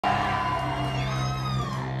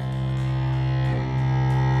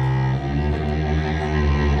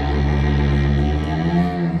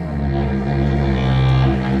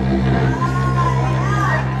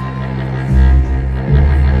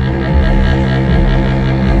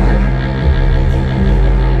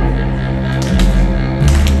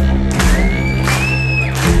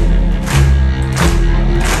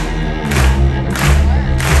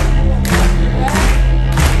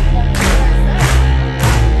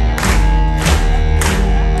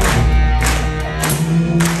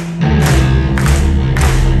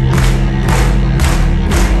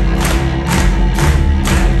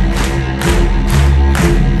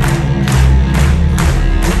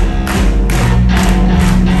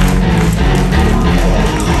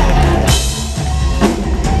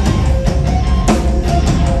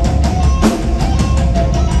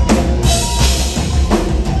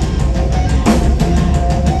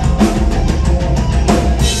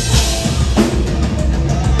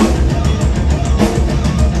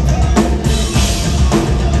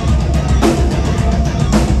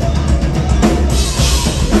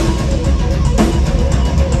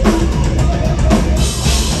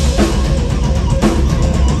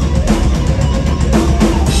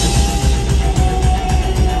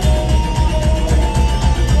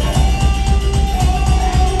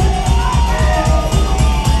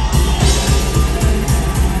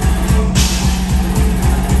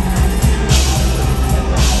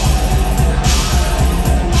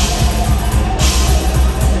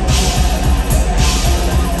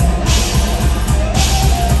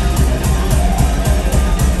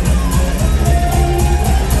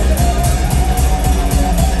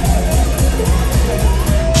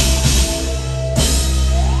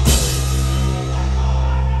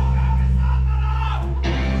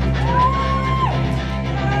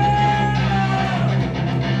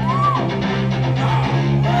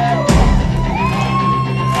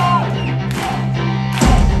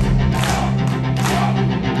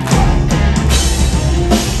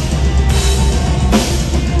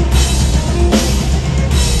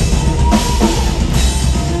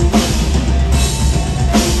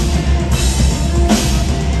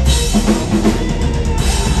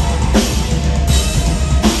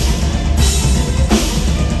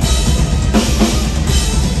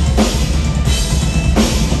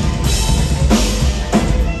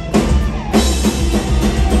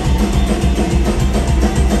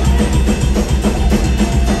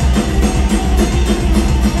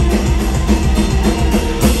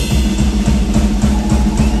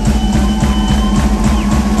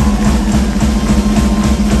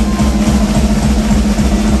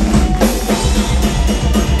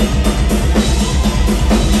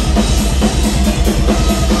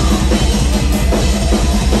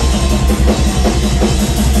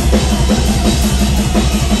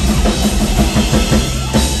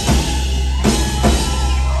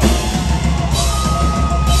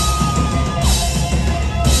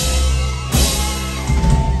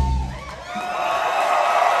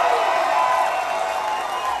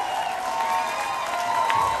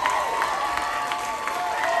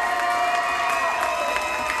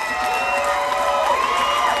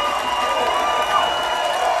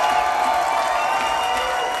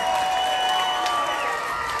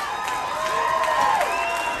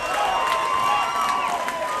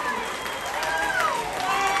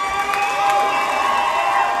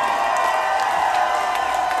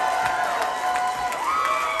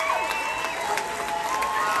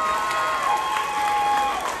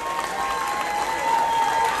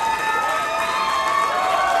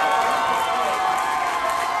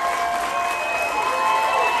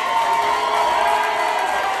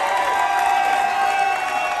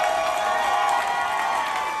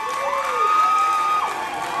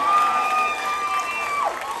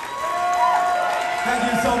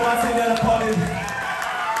so much, Indianapolis.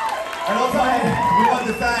 And also, we want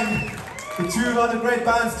to thank the two other great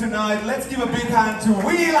bands tonight. Let's give a big hand to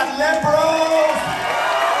Wheel and Lepros!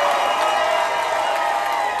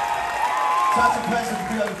 Such a pleasure to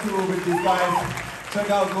be on the tour with these guys. Check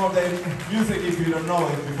out more of their music if you don't know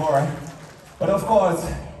it before. But of course,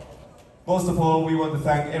 most of all, we want to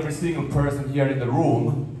thank every single person here in the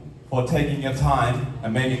room for taking your time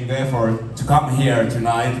and making the effort to come here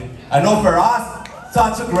tonight and offer us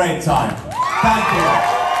such a great time. Thank you.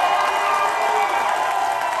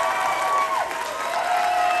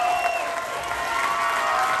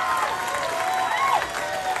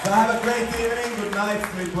 So have a great evening, good night,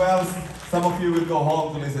 sleep well. Some of you will go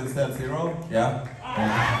home to listen to Step Zero, yeah?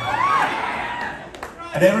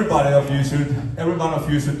 And every one of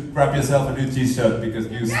you should grab yourself a new t-shirt because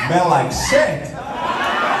you smell like shit!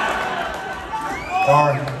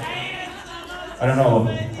 Or, I don't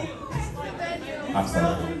know. I'm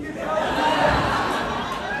sorry.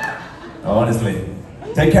 Honestly,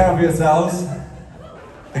 take care of yourselves.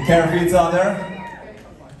 Take care of each other.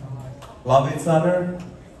 Love each other.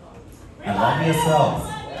 And love yourselves.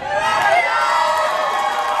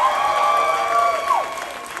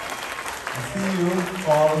 See you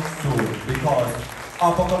all soon because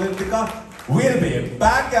Apocalyptica will be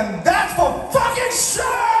back, and that's for fucking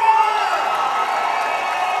sure!